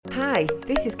Hi,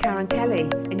 this is Karen Kelly,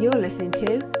 and you're listening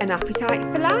to An Appetite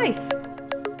for Life.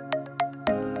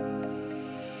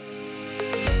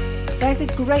 There's a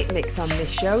great mix on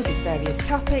this show with various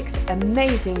topics,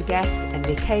 amazing guests, and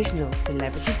the occasional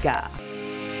celebrity guest.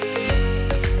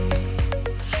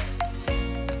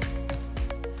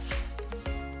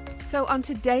 So on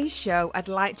today's show, I'd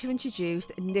like to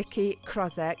introduce Nikki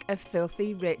Krozek of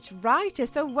Filthy Rich Writer.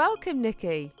 So welcome,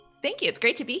 Nikki. Thank you. It's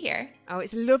great to be here. Oh,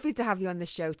 it's lovely to have you on the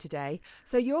show today.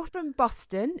 So you're from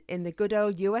Boston in the good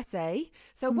old USA.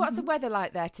 So what's the weather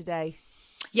like there today?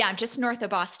 Yeah, I'm just north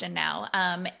of Boston now.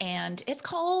 And it's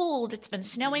cold. It's been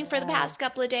snowing for the past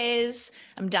couple of days.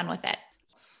 I'm done with it.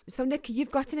 So, Nikki, you've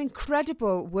got an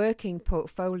incredible working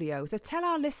portfolio. So tell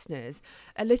our listeners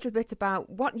a little bit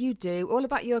about what you do, all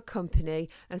about your company,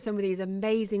 and some of these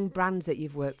amazing brands that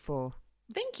you've worked for.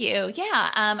 Thank you. Yeah,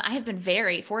 I have been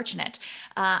very fortunate.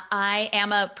 I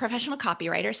am a professional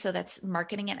copywriter, so that's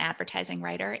marketing and advertising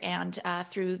writer. And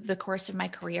through the course of my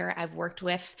career, I've worked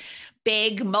with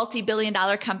big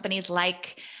multi-billion-dollar companies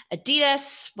like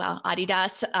Adidas,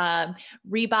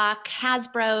 Reebok,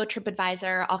 Hasbro,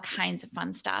 TripAdvisor, all kinds of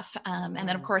fun stuff. And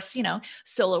then, of course,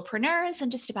 solopreneurs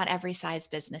and just about every size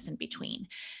business in between.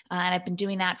 And I've been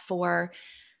doing that for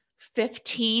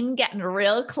 15, getting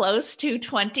real close to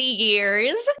 20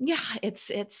 years. Yeah,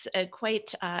 it's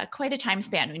quite a time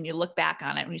span when you look back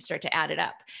on it, when you start to add it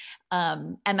up.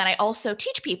 And then I also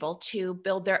teach people to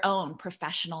build their own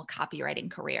professional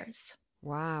copywriting careers.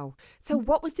 Wow. So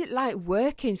what was it like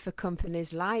working for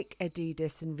companies like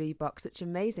Adidas and Reebok, such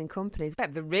amazing companies?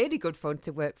 They're really good fun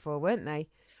to work for, weren't they?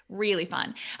 Really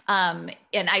fun. And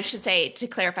I should say, to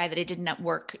clarify, that I didn't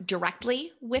work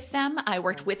directly with them. I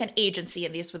worked with an agency,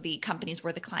 and these were the companies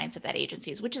were the clients of that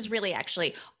agencies, which is really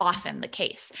actually often the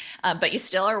case. But you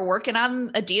still are working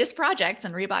on Adidas projects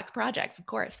and Reebok's projects, of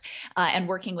course, and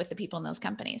working with the people in those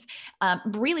companies.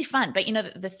 Really fun. But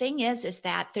the thing is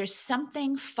that there's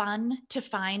something fun to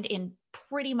find in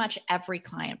pretty much every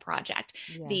client project.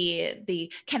 Yeah.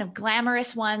 The kind of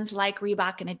glamorous ones like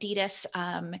Reebok and Adidas,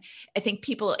 I think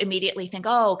people immediately think,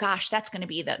 oh gosh, that's going to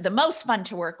be the most fun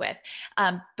to work with.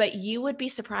 But you would be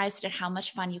surprised at how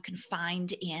much fun you can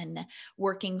find in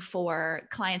working for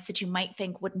clients that you might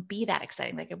think wouldn't be that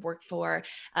exciting. Like I've worked for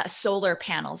a solar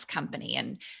panels company,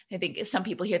 and I think some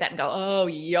people hear that and go, oh,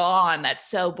 yawn, that's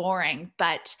so boring.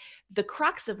 But the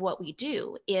crux of what we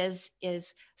do is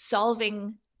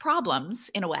solving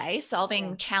problems, in a way,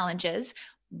 solving challenges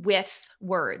with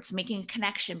words, making a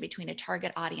connection between a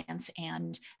target audience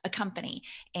and a company.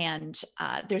 And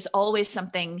there's always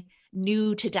something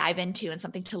new to dive into and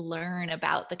something to learn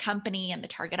about the company and the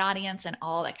target audience and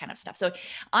all that kind of stuff. So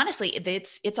honestly,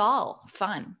 it's all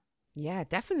fun. Yeah,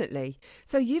 definitely.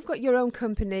 So you've got your own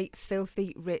company,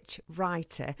 Filthy Rich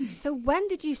Writer. So when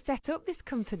did you set up this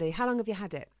company? How long have you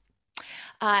had it?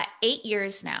 8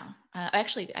 years now.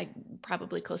 Actually, I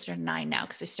probably closer to 9 now,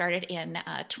 because I started in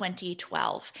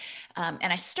 2012. And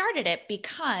I started it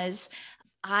because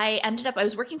I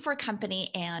was working for a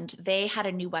company, and they had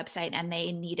a new website, and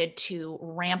they needed to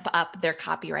ramp up their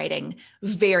copywriting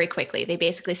very quickly. They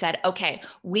basically said, okay,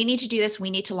 we need to do this.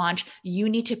 We need to launch. You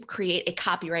need to create a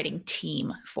copywriting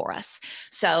team for us.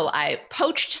 So I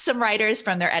poached some writers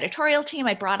from their editorial team.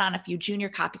 I brought on a few junior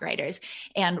copywriters.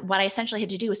 And what I essentially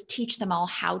had to do was teach them all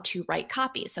how to write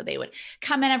copy. So they would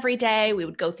come in every day. We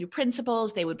would go through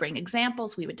principles. They would bring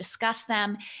examples. We would discuss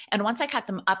them. And once I got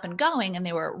them up and going and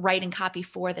they were writing copy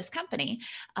for this company,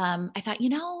 I thought,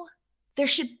 there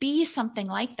should be something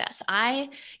like this. I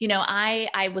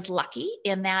was lucky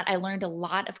in that I learned a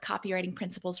lot of copywriting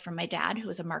principles from my dad, who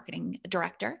was a marketing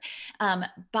director.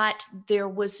 But there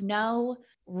was no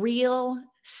real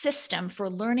system for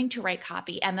learning to write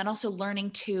copy, and then also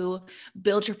learning to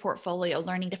build your portfolio,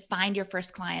 learning to find your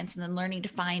first clients, and then learning to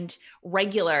find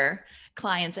regular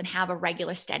clients and have a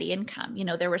regular steady income.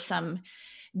 There were some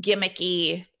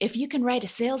gimmicky, if you can write a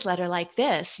sales letter like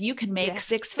this, you can make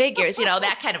 6 figures,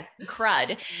 that kind of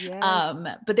crud.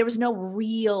 Yeah. But there was no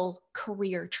real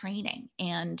career training.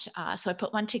 And so I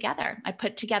put one together. I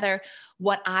put together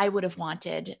what I would have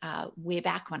wanted way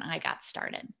back when I got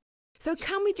started. So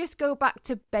can we just go back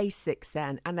to basics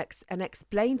then and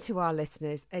explain to our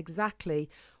listeners exactly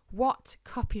what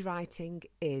copywriting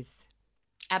is?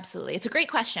 Absolutely. It's a great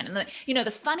question. And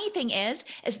the funny thing is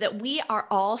that we are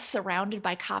all surrounded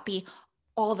by copy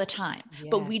all the time,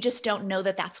 but we just don't know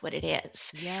that that's what it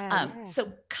is.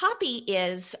 So copy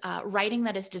is writing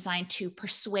that is designed to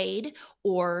persuade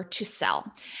or to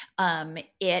sell.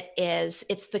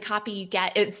 It's the copy you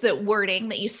get, it's the wording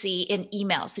that you see in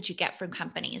emails that you get from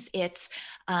companies. It's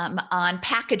on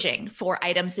packaging for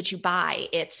items that you buy.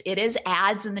 It is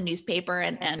ads in the newspaper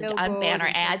and on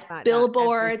banner ads,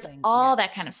 billboards, all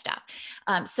that kind of stuff.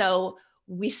 So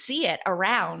we see it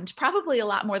around probably a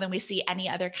lot more than we see any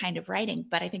other kind of writing,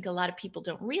 but I think a lot of people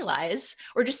don't realize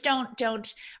or just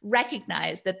don't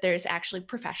recognize that there's actually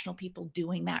professional people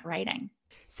doing that writing.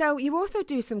 So you also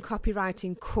do some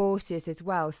copywriting courses as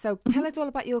well. So tell us all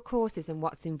about your courses and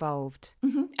what's involved.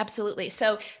 Absolutely.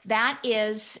 So that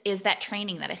is that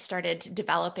training that I started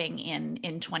developing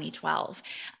in 2012.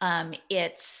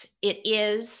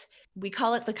 We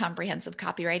call it the Comprehensive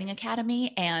Copywriting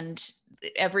Academy. And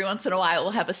every once in a while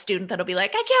we'll have a student that'll be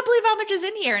like, I can't believe how much is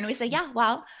in here. And we say, yeah,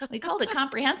 well, we called it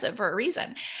comprehensive for a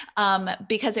reason,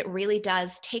 because it really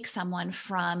does take someone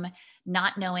from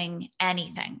not knowing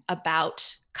anything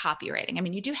about copywriting. I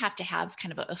mean, you do have to have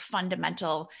kind of a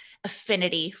fundamental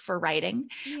affinity for writing.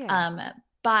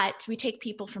 But we take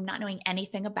people from not knowing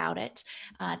anything about it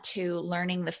to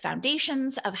learning the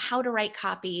foundations of how to write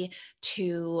copy,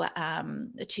 to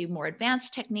more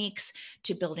advanced techniques,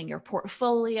 to building your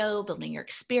portfolio, building your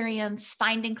experience,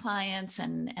 finding clients,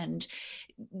 and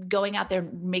going out there,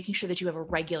 making sure that you have a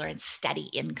regular and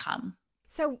steady income.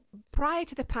 So prior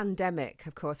to the pandemic,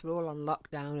 of course, we're all on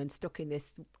lockdown and stuck in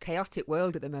this chaotic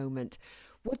world at the moment.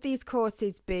 Would these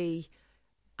courses be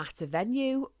at a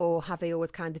venue, or have they always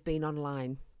kind of been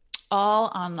online?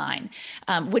 All online,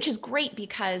 which is great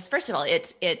because, first of all,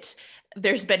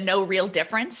 there's been no real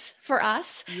difference for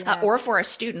us or for our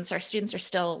students. Our students are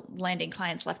still landing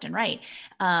clients left and right.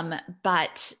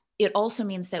 But it also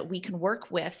means that we can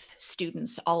work with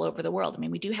students all over the world. I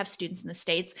mean, we do have students in the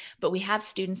States, but we have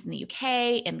students in the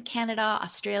UK, in Canada,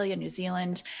 Australia, New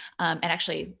Zealand, and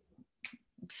actually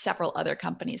several other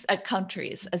countries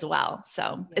as well.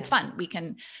 So it's fun. We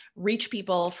can reach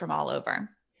people from all over.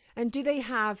 And do they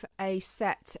have a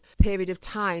set period of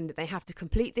time that they have to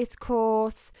complete this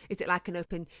course? Is it like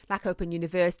open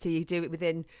university? You do it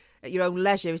within your own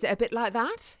leisure. Is it a bit like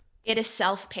that? It is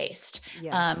self-paced,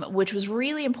 which was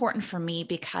really important for me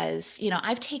because,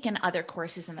 I've taken other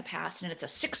courses in the past and it's a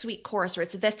 6-week course or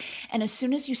it's this. And as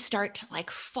soon as you start to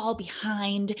like fall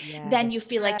behind, then you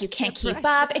feel like you can't keep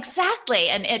up. Exactly.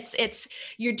 And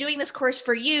you're doing this course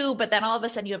for you, but then all of a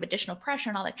sudden you have additional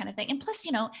pressure and all that kind of thing. And plus,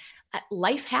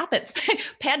 life happens,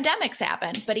 pandemics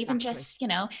happen, but even just,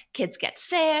 kids get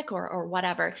sick or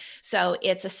whatever. So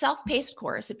it's a self-paced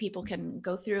course that people can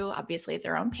go through, obviously at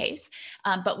their own pace.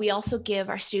 But we also give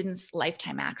our students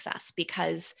lifetime access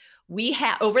because we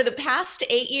have, over the past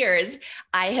 8 years,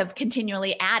 I have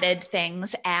continually added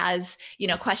things as,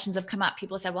 questions have come up.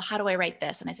 People said, well, how do I write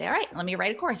this? And I say, all right, let me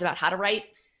write a course about how to write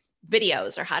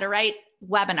videos or how to write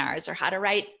webinars or how to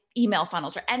write email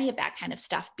funnels or any of that kind of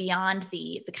stuff beyond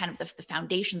the kind of the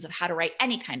foundations of how to write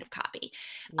any kind of copy.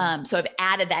 So I've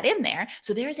added that in there.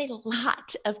 So there's a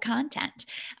lot of content.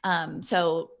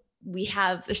 So we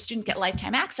have the students get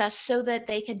lifetime access so that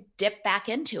they can dip back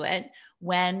into it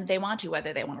when they want to,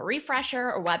 whether they want a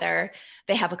refresher or whether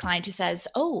they have a client who says,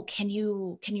 oh, can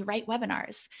you write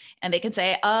webinars? And they can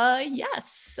say,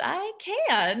 yes, I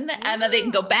can. And then they can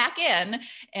go back in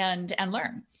and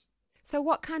learn. So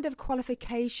what kind of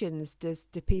qualifications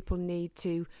do people need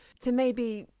to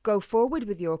maybe go forward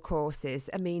with your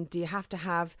courses? I mean, do you have to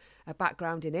have a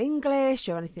background in English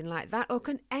or anything like that? Or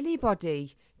can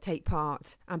anybody take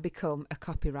part and become a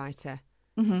copywriter?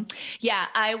 Yeah,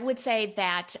 I would say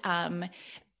that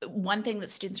one thing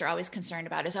that students are always concerned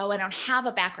about is, I don't have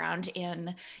a background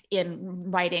in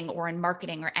writing or in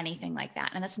marketing or anything like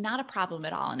that. And that's not a problem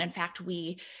at all. And in fact,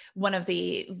 one of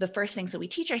the first things that we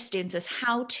teach our students is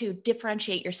how to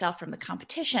differentiate yourself from the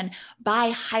competition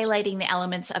by highlighting the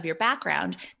elements of your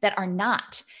background that are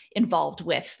not involved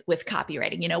with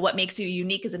copywriting. What makes you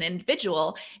unique as an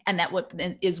individual, and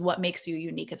what makes you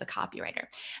unique as a copywriter.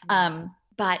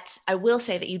 But I will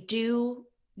say that you do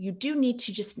need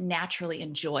to just naturally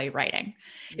enjoy writing.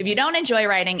 If you don't enjoy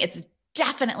writing, it's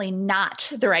definitely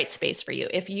not the right space for you.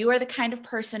 If you are the kind of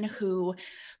person who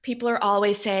People are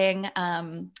always saying,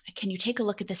 can you take a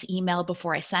look at this email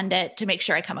before I send it to make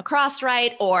sure I come across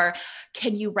right? Or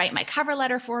can you write my cover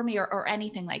letter for me, or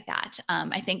anything like that?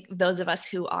 I think those of us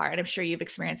who are, and I'm sure you've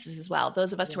experienced this as well,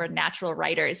 those of us who are natural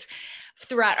writers,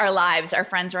 throughout our lives, our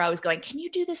friends are always going, can you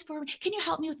do this for me? Can you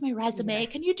help me with my resume?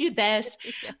 Can you do this?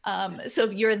 So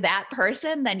if you're that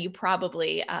person, then you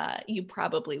probably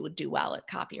would do well at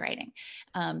copywriting.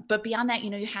 But beyond that,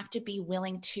 you have to be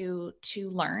willing to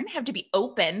learn, have to be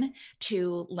open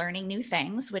to learning new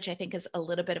things, which I think is a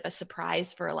little bit of a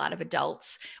surprise for a lot of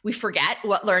adults. We forget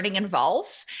what learning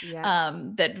involves,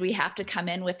 that we have to come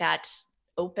in with that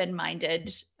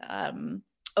open-minded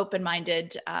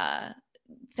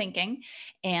thinking,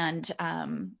 and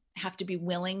have to be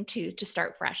willing to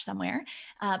start fresh somewhere,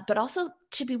 but also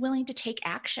to be willing to take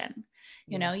action.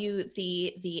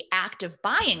 The act of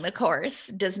buying the course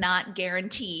does not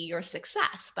guarantee your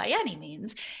success by any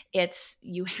means.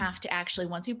 You have to actually,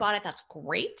 once you bought it, that's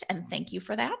great, and thank you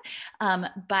for that.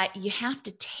 But you have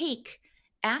to take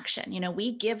action.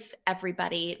 We give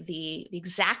everybody the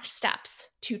exact steps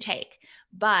to take,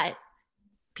 but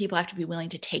people have to be willing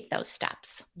to take those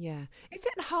steps. Yeah. Is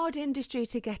it a hard industry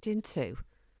to get into?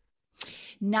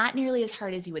 Not nearly as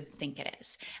hard as you would think it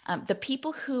is. The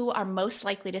people who are most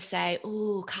likely to say,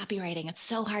 "Ooh, copywriting, it's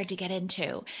so hard to get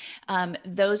into."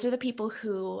 Those are the people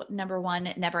who, number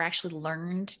one, never actually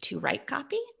learned to write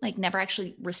copy, like never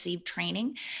actually received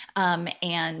training.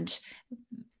 And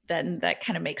then that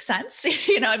kind of makes sense.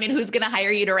 Who's going to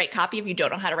hire you to write copy if you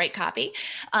don't know how to write copy?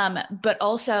 But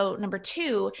also, number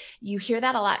two, you hear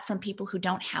that a lot from people who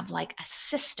don't have like a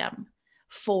system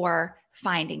for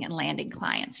finding and landing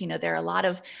clients. There are a lot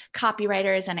of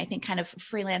copywriters, and I think kind of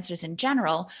freelancers in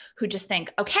general, who just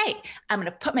think, okay, I'm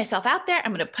going to put myself out there.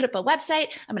 I'm going to put up a website.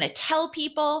 I'm going to tell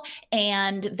people,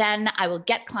 and then I will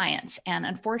get clients. And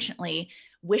unfortunately,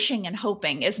 wishing and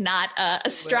hoping is not a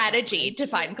strategy to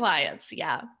find clients.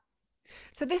 Yeah.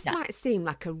 So this might seem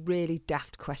like a really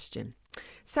daft question.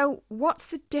 So what's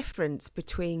the difference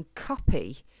between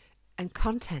copy and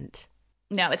content?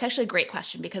 No, it's actually a great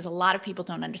question, because a lot of people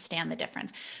don't understand the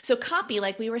difference. So copy,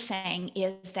 like we were saying,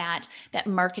 is that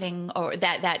marketing, or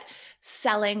that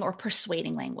selling or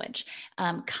persuading language.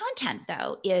 Content,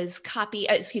 though, is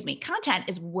content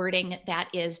is wording that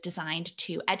is designed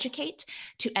to educate,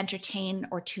 to entertain,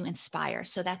 or to inspire.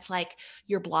 So that's like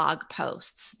your blog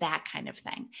posts, that kind of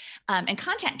thing. And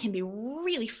content can be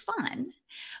really fun.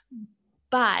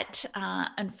 But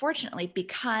unfortunately,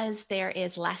 because there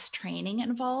is less training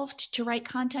involved to write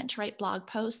content, to write blog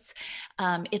posts,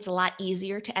 it's a lot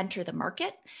easier to enter the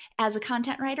market as a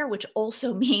content writer, which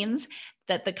also means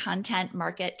that the content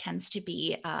market tends to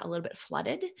be a little bit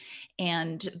flooded,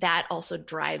 and that also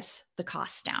drives the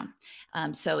costs down.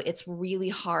 So it's really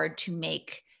hard to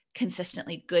make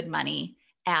consistently good money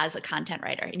as a content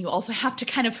writer. And you also have to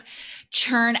kind of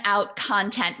churn out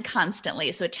content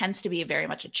constantly. So it tends to be very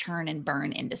much a churn and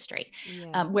burn industry.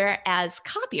 Whereas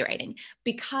copywriting,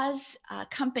 because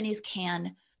companies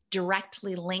can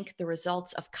directly link the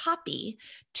results of copy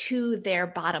to their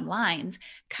bottom lines,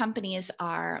 companies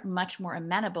are much more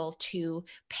amenable to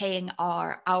paying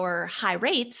our high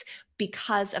rates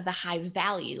because of the high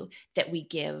value that we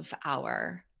give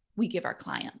our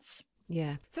clients.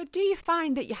 Yeah. So do you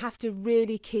find that you have to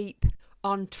really keep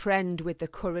on trend with the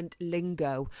current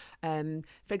lingo? For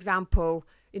example,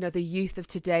 the youth of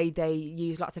today, they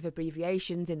use lots of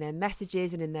abbreviations in their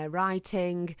messages and in their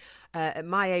writing. At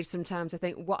my age, sometimes I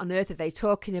think, what on earth are they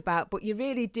talking about? But you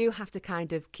really do have to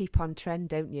kind of keep on trend,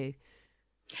 don't you?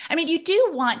 I mean, you do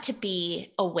want to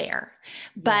be aware,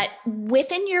 but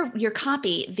within your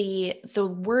copy, the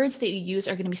words that you use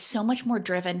are going to be so much more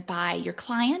driven by your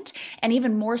client, and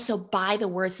even more so by the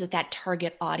words that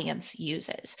target audience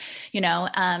uses.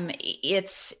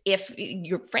 It's, if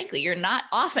you're not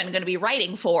often going to be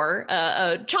writing for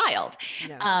a child,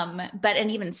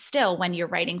 and even still, when you're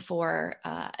writing for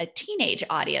a teenage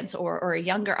audience or a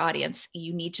younger audience,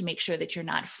 you need to make sure that you're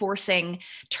not forcing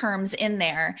terms in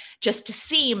there just to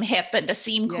seem hip and to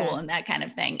seem cool and that kind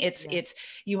of thing.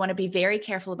 You want to be very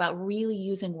careful about really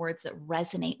using words that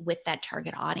resonate with that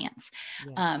target audience.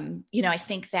 I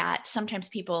think that sometimes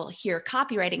people hear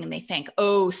copywriting and they think,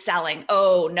 oh, selling.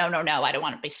 Oh, no, I don't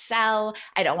want to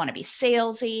I don't want to be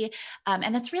salesy.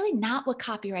 And that's really not what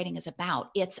copywriting is about.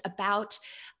 It's about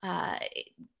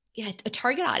a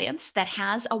target audience that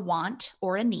has a want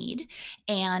or a need,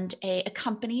 and a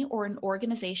company or an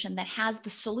organization that has the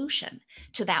solution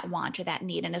to that want or that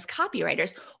need. And as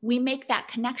copywriters, we make that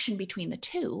connection between the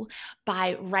two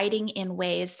by writing in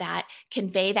ways that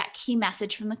convey that key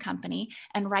message from the company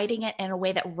and writing it in a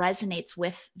way that resonates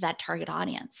with that target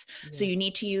audience. Yeah. So you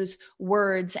need to use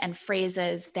words and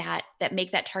phrases that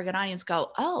make that target audience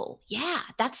go, oh yeah,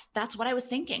 that's what I was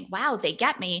thinking. Wow, they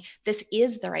get me. This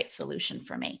is the right solution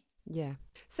for me. Yeah.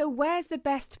 So where's the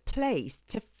best place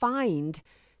to find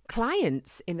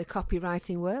clients in the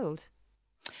copywriting world?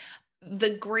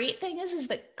 The great thing is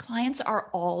that clients are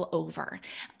all over.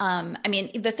 I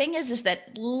mean, the thing is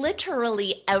that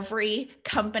literally every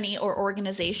company or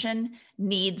organization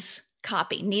needs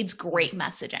copy, needs great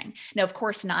messaging. Now, of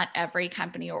course, not every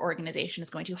company or organization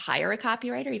is going to hire a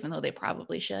copywriter, even though they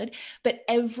probably should, but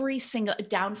every single,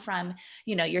 down from,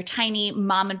 your tiny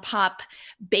mom and pop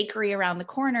bakery around the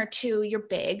corner to your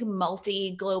big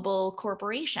multi-global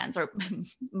corporations or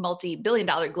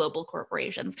multi-billion-dollar global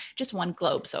corporations, just one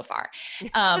globe so far.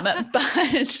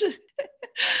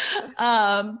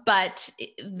 But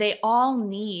they all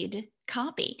need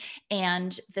copy.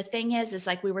 And the thing is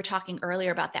like we were talking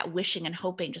earlier about that wishing and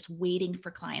hoping, just waiting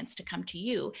for clients to come to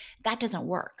you. That doesn't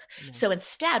work. No. So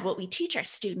instead, what we teach our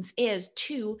students is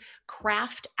to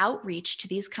craft outreach to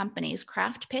these companies,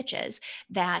 craft pitches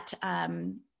that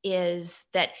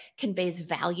conveys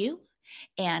value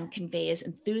and conveys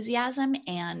enthusiasm,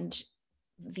 and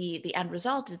the end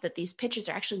result is that these pitches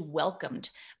are actually welcomed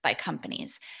by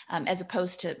companies, as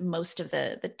opposed to most of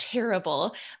the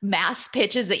terrible mass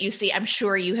pitches that you see. I'm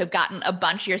sure you have gotten a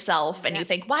bunch yourself and you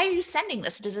think, why are you sending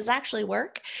this? Does this actually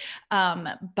work?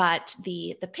 But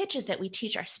the pitches that we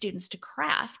teach our students to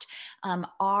craft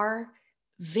are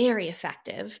very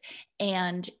effective.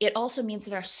 And it also means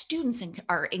that our students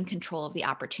are in control of the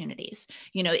opportunities.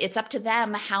 It's up to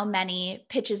them how many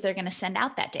pitches they're going to send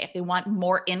out that day. If they want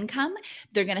more income,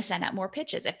 they're going to send out more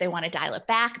pitches. If they want to dial it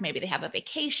back, maybe they have a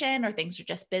vacation or things are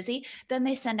just busy, then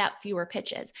they send out fewer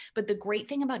pitches. But the great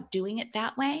thing about doing it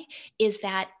that way is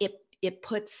that it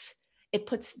puts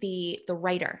the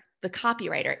writer, the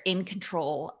copywriter, in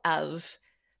control of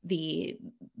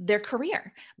their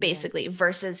career, basically,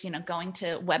 versus, going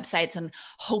to websites and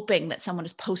hoping that someone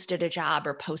has posted a job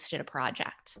or posted a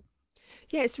project.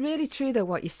 Yeah, it's really true though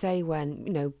what you say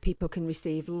when, people can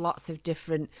receive lots of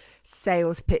different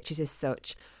sales pitches as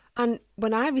such. And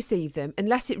when I receive them,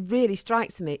 unless it really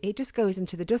strikes me, it just goes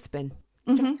into the dustbin.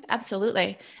 Mm-hmm.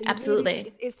 Absolutely. Absolutely.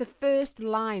 Really, it's the first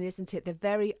line, isn't it? The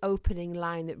very opening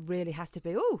line that really has to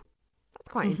be, oh, that's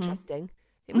quite interesting.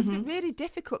 It must be really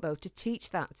difficult, though, to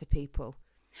teach that to people.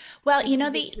 Well, to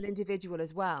an individual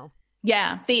as well.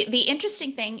 Yeah. The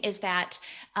interesting thing is that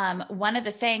one of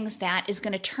the things that is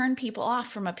going to turn people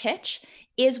off from a pitch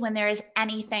is when there is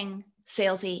anything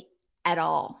salesy at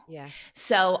all. Yeah.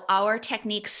 So our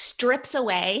technique strips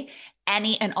away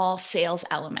any and all sales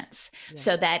elements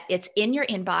so that it's in your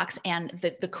inbox, and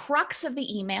the crux of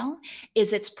the email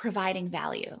is it's providing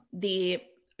value. The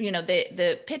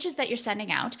pitches that you're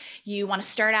sending out, you want to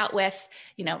start out with,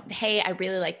 hey, I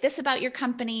really like this about your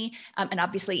company. And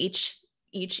obviously each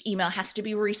email has to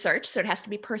be researched, so it has to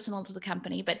be personal to the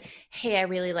company. But hey, I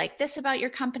really like this about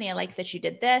your company. I like that you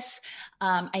did this.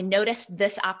 I noticed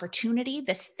this opportunity,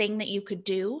 this thing that you could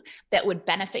do that would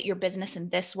benefit your business in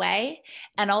this way.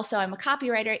 And also, I'm a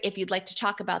copywriter. If you'd like to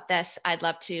talk about this, I'd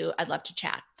love to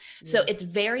chat. Yeah. So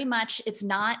it's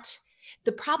not.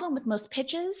 The problem with most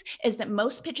pitches is that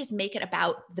most pitches make it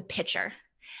about the pitcher.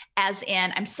 As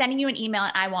in, I'm sending you an email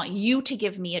and I want you to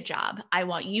give me a job. I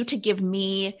want you to give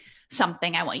me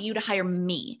something. I want you to hire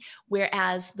me.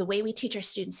 Whereas the way we teach our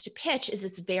students to pitch is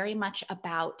it's very much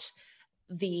about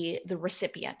the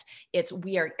recipient.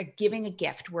 We are giving a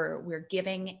gift. We're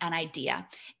giving an idea.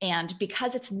 And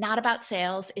because it's not about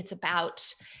sales, it's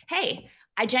about, hey,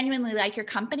 I genuinely like your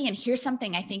company and here's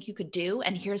something I think you could do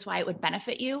and here's why it would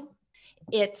benefit you.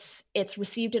 It's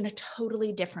received in a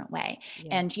totally different way.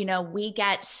 Yeah. And, we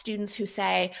get students who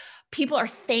say, people are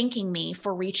thanking me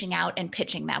for reaching out and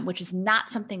pitching them, which is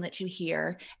not something that you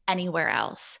hear anywhere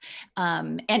else.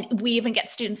 And we even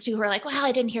get students too who are like, well,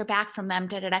 I didn't hear back from them,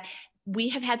 We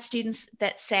have had students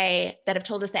that have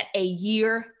told us that a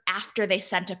year after they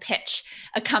sent a pitch,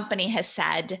 a company has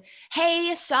said,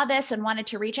 hey, saw this and wanted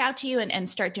to reach out to you and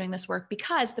start doing this work,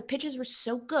 because the pitches were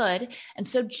so good and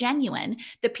so genuine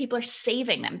that people are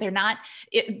saving them. They're not,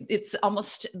 it's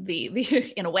almost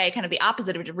in a way, kind of the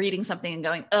opposite of reading something and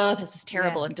going, oh, this is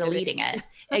terrible, and deleting it.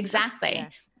 Exactly. Yeah.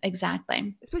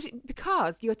 Exactly. Especially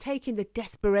because you're taking the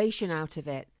desperation out of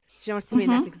it. Do you know what I mean?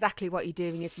 That's exactly what you're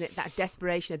doing, isn't it? That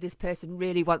desperation of this person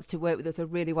really wants to work with us or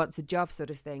really wants a job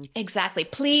sort of thing. Exactly.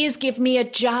 Please give me a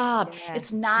job. Yeah.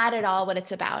 It's not at all what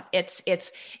it's about. It's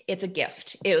a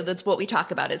gift. That's what we talk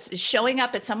about is showing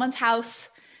up at someone's house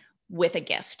with a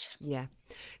gift. Yeah.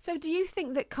 So do you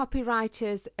think that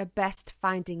copywriters are best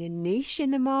finding a niche in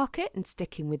the market and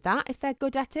sticking with that if they're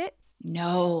good at it?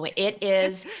 No, it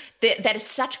is that is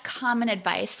such common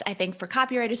advice, I think, for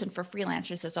copywriters and for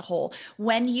freelancers as a whole.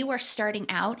 When you are starting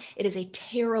out, it is a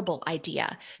terrible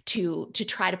idea to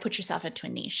try to put yourself into a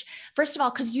niche. First of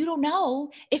all, because you don't know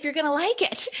if you're going to like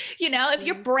it. If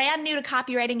you're brand new to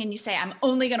copywriting and you say, I'm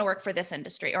only going to work for this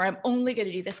industry, or I'm only going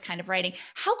to do this kind of writing,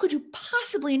 how could you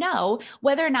possibly know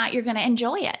whether or not you're going to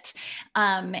enjoy it?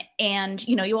 And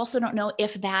you also don't know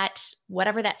if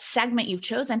whatever that segment you've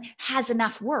chosen has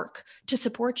enough work to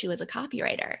support you as a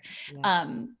copywriter. Yeah.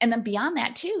 And then beyond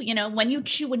that too, when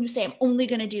you say, I'm only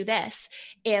going to do this,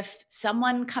 if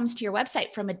someone comes to your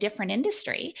website from a different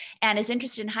industry and is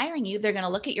interested in hiring you, they're going to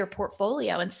look at your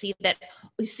portfolio and see that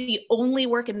you only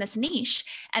work in this niche.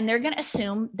 And they're going to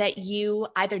assume that you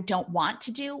either don't want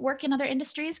to do work in other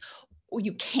industries, or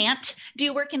you can't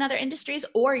do work in other industries,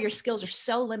 or your skills are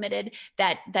so limited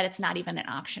that it's not even an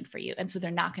option for you. And so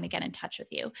they're not going to get in touch with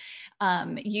you.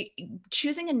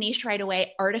 Choosing a niche right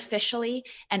away artificially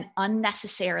and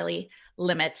unnecessarily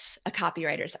limits a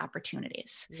copywriter's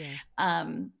opportunities.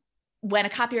 Yeah. When a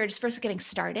copywriter is first getting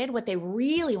started, what they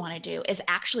really want to do is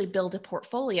actually build a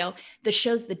portfolio that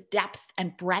shows the depth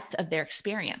and breadth of their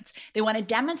experience. They want to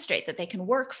demonstrate that they can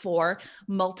work for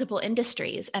multiple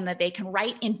industries and that they can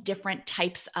write in different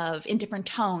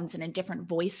tones and in different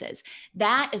voices.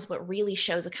 That is what really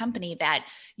shows a company that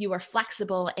you are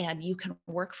flexible and you can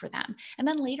work for them. And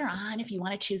then later on, if you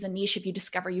want to choose a niche, if you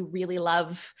discover you really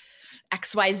love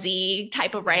XYZ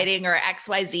type of writing or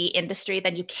XYZ industry,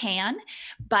 then you can,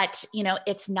 but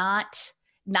it's not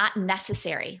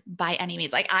necessary by any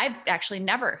means. Like I've actually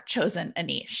never chosen a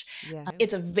niche. Yeah.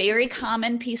 It's a very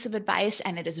common piece of advice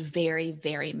and it is very,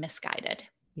 very misguided.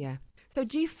 Yeah. So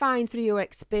do you find through your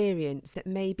experience that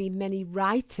maybe many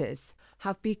writers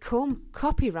have become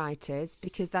copywriters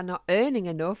because they're not earning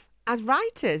enough as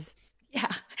writers?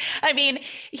 Yeah. I mean,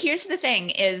 here's the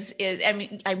thing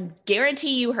I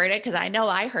guarantee you heard it because I know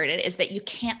I heard it, is that you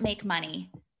can't make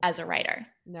money as a writer.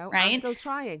 No, right? I'm still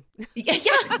trying. Yeah,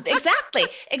 exactly.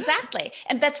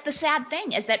 And that's the sad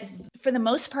thing, is that for the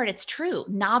most part, it's true.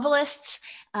 Novelists,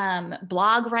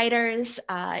 blog writers,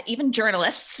 even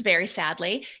journalists, very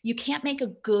sadly, you can't make a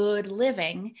good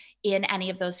living in any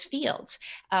of those fields,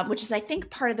 which is, I think,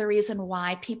 part of the reason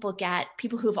why people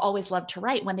who've always loved to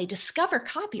write, when they discover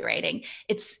copywriting,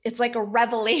 it's like a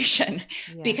revelation.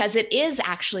 Yeah. Because it is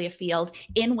actually a field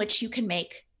in which you can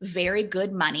make very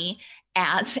good money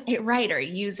as a writer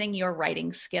using your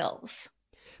writing skills.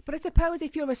 But I suppose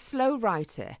if you're a slow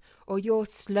writer or you're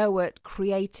slow at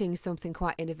creating something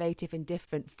quite innovative and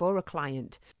different for a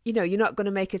client, you're not going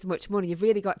to make as much money. You've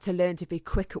really got to learn to be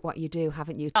quick at what you do,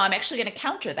 haven't you? Oh, I'm actually going to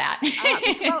counter that.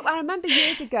 Well, I remember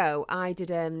years ago, I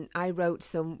wrote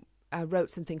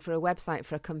something for a website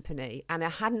for a company, and I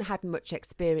hadn't had much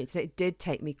experience. And it did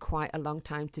take me quite a long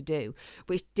time to do,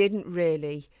 which didn't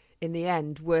really, in the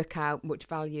end, work out much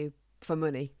value for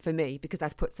money for me, because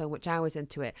I've put so much hours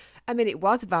into it. I mean, it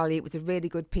was value. It was a really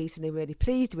good piece and they were really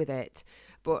pleased with it.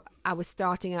 But I was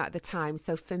starting out at the time.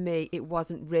 So for me, it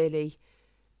wasn't really,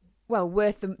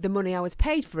 worth the money I was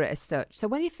paid for it as such. So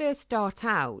when you first start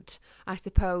out, I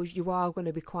suppose you are going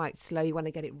to be quite slow. You want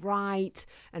to get it right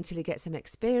until you get some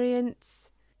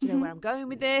experience. Do you know where I'm going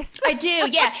with this? I do,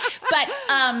 yeah. But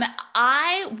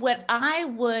what I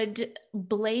would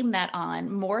blame that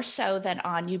on, more so than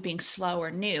on you being slow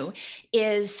or new,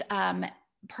 is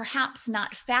perhaps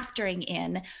not factoring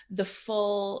in the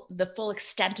full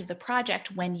extent of the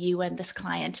project when you and this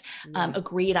client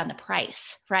agreed on the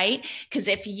price, right? Because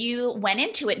if you went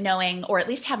into it knowing, or at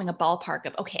least having a ballpark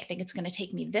of, okay, I think it's going to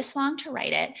take me this long to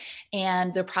write it,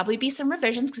 and there'll probably be some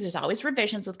revisions, because there's always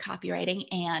revisions with copywriting,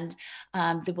 and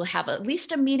they will have at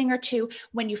least a meeting or two.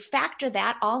 When you factor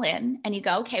that all in and you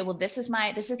go, okay, well, this is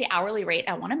the hourly rate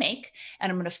I want to make,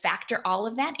 and I'm going to factor all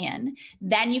of that in,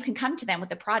 then you can come to them with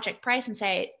the project price and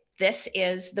say, this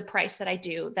is the price that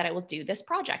I will do this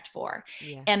project for.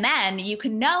 Yeah. And then you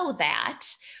can know that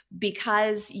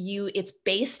because it's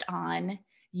based on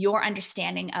your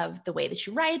understanding of the way that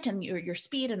you write and your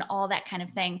speed and all that kind of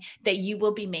thing, that you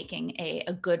will be making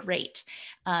a good rate.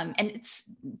 And it's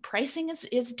pricing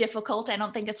is difficult. I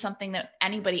don't think it's something that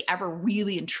anybody ever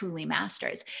really and truly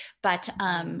masters, but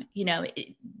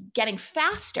getting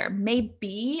faster may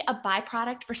be a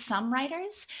byproduct for some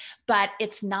writers, but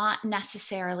it's not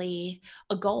necessarily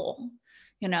a goal,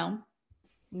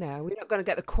 No, we're not going to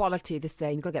get the quality the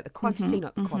same. You've got to get the quantity,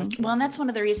 not the quality. Well, and that's one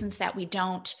of the reasons that we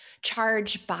don't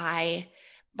charge by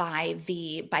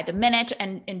the minute,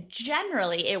 and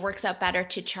generally it works out better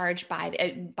to charge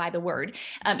by the word,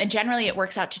 and generally it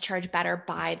works out to charge better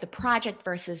by the project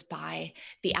versus by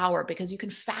the hour, because you can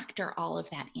factor all of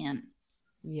that in.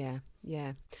 Yeah.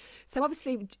 So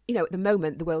obviously, at the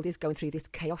moment, the world is going through this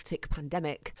chaotic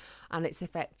pandemic and it's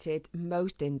affected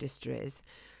most industries.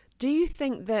 Do you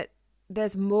think that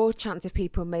there's more chance of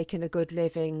people making a good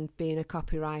living being a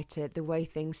copywriter the way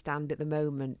things stand at the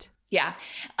moment? Yeah.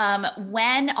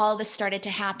 When all this started to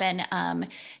happen,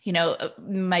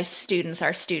 my students,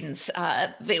 our students,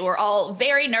 they were all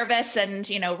very nervous and,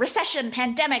 recession,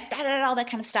 pandemic, all that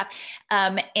kind of stuff.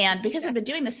 And because I've been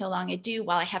doing this so long,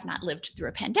 while I have not lived through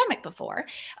a pandemic before,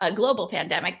 a global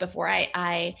pandemic before,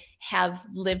 I have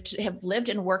lived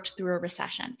and worked through a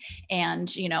recession. And,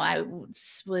 I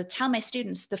would tell my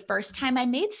students the first time I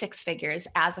made six figures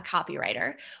as a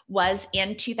copywriter was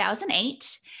in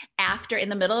 2008, in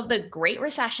the middle of the Great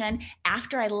Recession,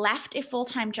 after I left a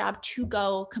full-time job to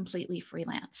go completely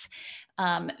freelance.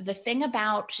 The thing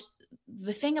about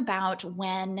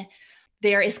when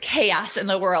there is chaos in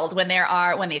the world, when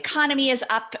the economy is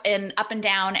up and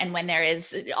down, and when there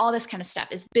is all this kind of stuff,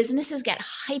 is businesses get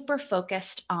hyper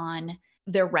focused on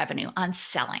their revenue, on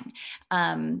selling.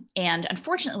 And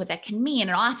unfortunately, what that can mean,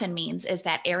 and often means, is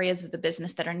that areas of the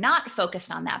business that are not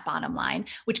focused on that bottom line,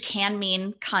 which can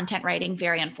mean content writing,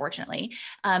 very unfortunately,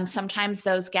 sometimes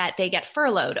they get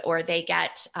furloughed, or they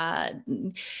get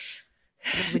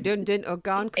redundant or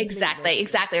gone completely.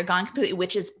 Exactly, or gone completely,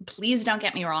 which is, please don't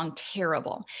get me wrong,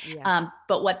 terrible. Yeah.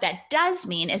 But what that does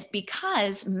mean is,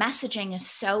 because messaging is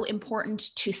so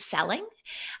important to selling,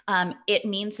 it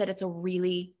means that it's a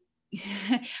really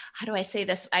how do I say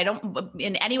this? I don't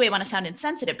in any way want to sound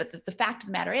insensitive, but the fact of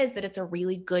the matter is that it's a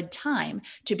really good time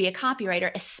to be a copywriter,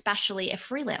 especially a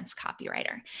freelance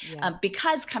copywriter,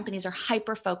 because companies are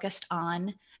hyper focused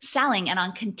on selling and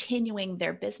on continuing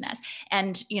their business.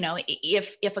 And,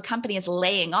 if a company is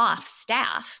laying off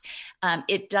staff,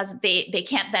 they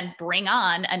can't then bring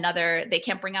on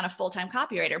a full-time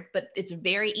copywriter, but it's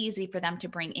very easy for them to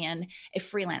bring in a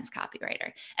freelance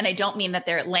copywriter. And I don't mean that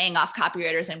they're laying off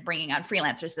copywriters and bringing on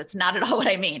freelancers. That's not at all what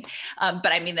I mean. But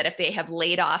I mean that if they have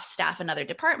laid off staff in other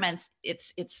departments,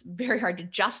 it's very hard to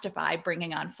justify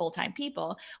bringing on full-time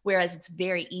people, whereas it's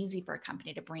very easy for a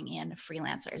company to bring in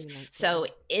freelancers. So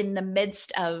in the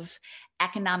midst of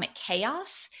economic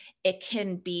chaos, it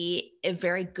can be a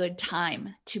very good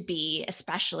time to be,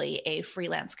 especially a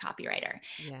freelance copywriter.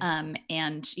 Yeah.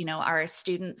 And, our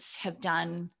students have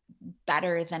done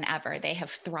better than ever. They have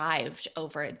thrived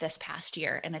over this past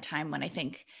year, in a time when I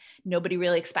think nobody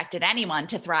really expected anyone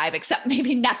to thrive except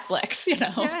maybe Netflix,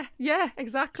 Yeah,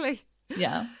 exactly.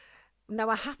 Yeah. Now,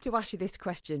 I have to ask you this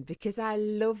question because I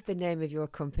love the name of your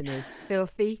company,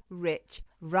 Filthy Rich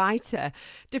Writer.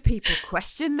 Do people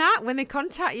question that when they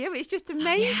contact you? It's just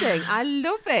amazing. Yeah. I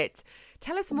love it.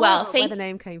 Tell us more about where the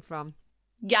name came from.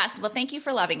 Yes. Well, thank you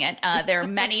for loving it. There are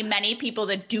many, many people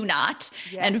that do not,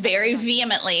 and very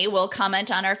vehemently will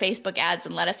comment on our Facebook ads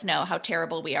and let us know how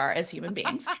terrible we are as human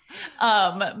beings.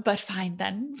 But fine.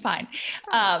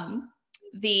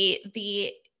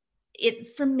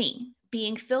 For me,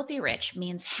 being filthy rich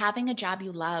means having a job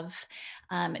you love,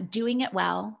 doing it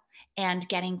well, and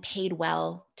getting paid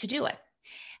well to do it.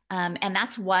 And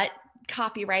that's what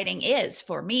copywriting is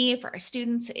for me, for our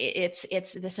students.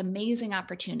 It's this amazing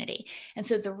opportunity. And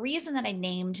so the reason that I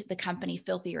named the company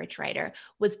Filthy Rich Writer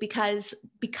was because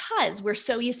we're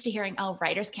so used to hearing, oh,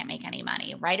 writers can't make any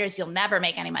money. Writers, you'll never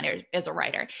make any money as a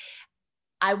writer.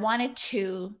 I wanted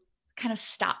to kind of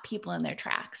stop people in their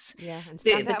tracks. Yeah, and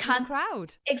stand out from the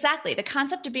crowd. Exactly. The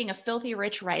concept of being a filthy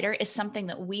rich writer is something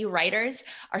that we writers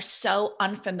are so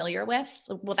unfamiliar with.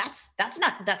 Well,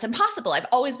 that's impossible. I've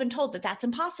always been told that that's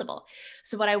impossible.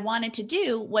 So what I wanted to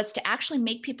do was to actually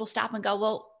make people stop and go,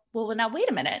 well, now wait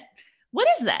a minute. What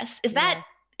is this? Is that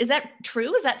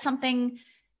true? Is that something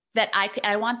that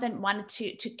I wanted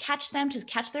to catch them, to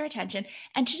catch their attention,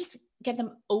 and to just get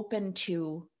them open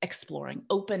to exploring,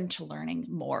 open to learning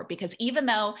more? Because even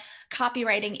though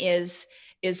copywriting is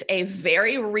is a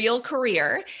very real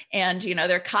career. And,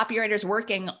 there are copywriters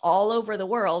working all over the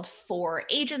world for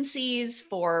agencies,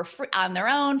 on their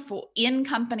own, in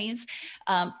companies.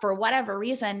 For whatever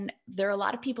reason, there are a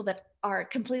lot of people that are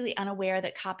completely unaware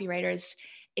that copywriters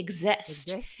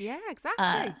exist. Yeah,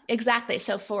 exactly. Exactly.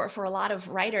 So for a lot of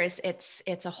writers,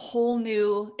 it's a whole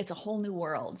new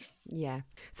world. Yeah.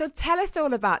 So tell us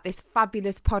all about this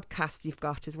fabulous podcast you've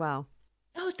got as well.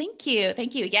 Oh, thank you.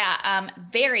 Thank you. Yeah, I'm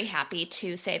very happy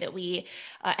to say that we,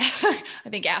 I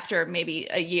think after maybe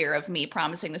a year of me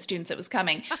promising the students it was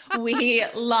coming, we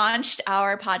launched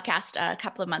our podcast a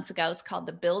couple of months ago. It's called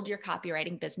the Build Your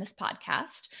Copywriting Business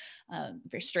Podcast.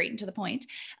 Very straight and to the point.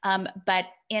 But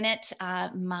in it,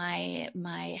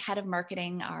 my head of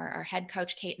marketing, our head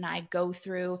coach, Kate, and I go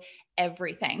through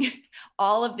everything,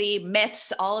 all of the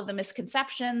myths, all of the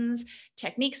misconceptions,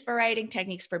 techniques for writing,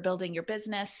 techniques for building your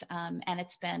business. And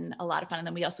it's been a lot of fun. And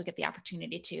then we also get the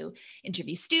opportunity to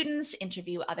interview students,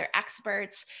 interview other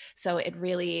experts. So it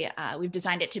really, we've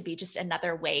designed it to be just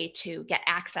another way to get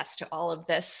access to all of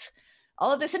this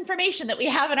information that we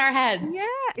have in our heads. Yeah.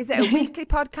 Is it a weekly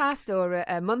podcast or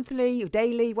a monthly or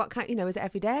daily? What kind, is it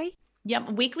every day?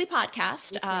 Yep. Weekly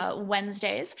podcast,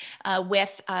 Wednesdays,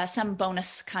 with some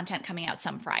bonus content coming out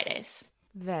some Fridays.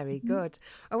 Very good.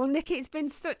 Oh, well, Nikki, it's been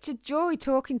such a joy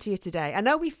talking to you today. I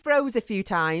know we froze a few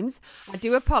times. I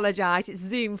do apologise. It's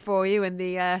Zoom for you and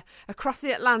the across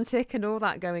the Atlantic and all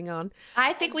that going on.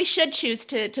 I think we should choose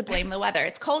to blame the weather.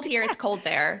 It's cold here. It's cold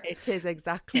there. It is,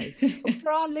 exactly.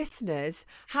 For our listeners,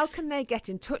 how can they get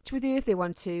in touch with you if they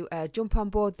want to jump on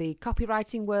board the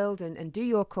copywriting world and do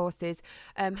your courses?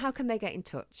 How can they get in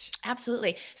touch?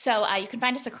 Absolutely. So you can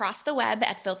find us across the web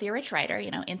at Filthy Rich Writer,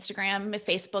 Instagram,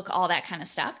 Facebook, all that kind of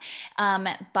stuff.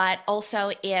 But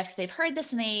also if they've heard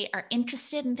this and they are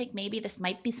interested and think maybe this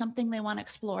might be something they want to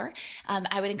explore,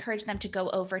 I would encourage them to go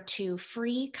over to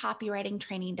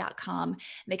freecopywritingtraining.com.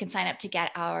 They can sign up to get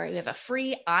we have a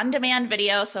free on-demand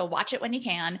video. So watch it when you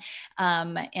can.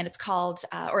 And it's called,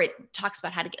 or it talks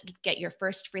about how to get your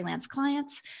first freelance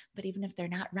clients. But even if they're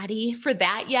not ready for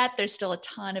that yet, there's still a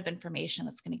ton of information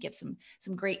that's going to give some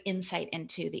great insight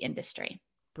into the industry.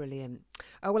 Brilliant.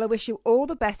 Oh, well, I wish you all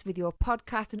the best with your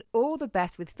podcast and all the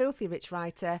best with Filthy Rich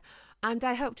Writer. And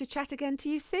I hope to chat again to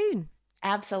you soon.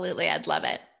 Absolutely. I'd love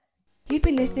it. You've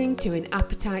been listening to An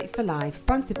Appetite for Life,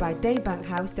 sponsored by Daybank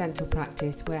House Dental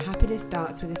Practice, where happiness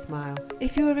starts with a smile.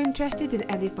 If you are interested in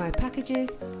any of my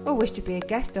packages or wish to be a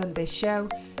guest on this show,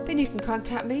 then you can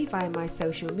contact me via my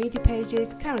social media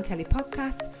pages, Karen Kelly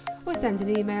Podcasts, or send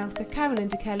an email to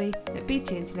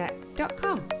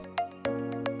karenlindakelly@btinternet.com.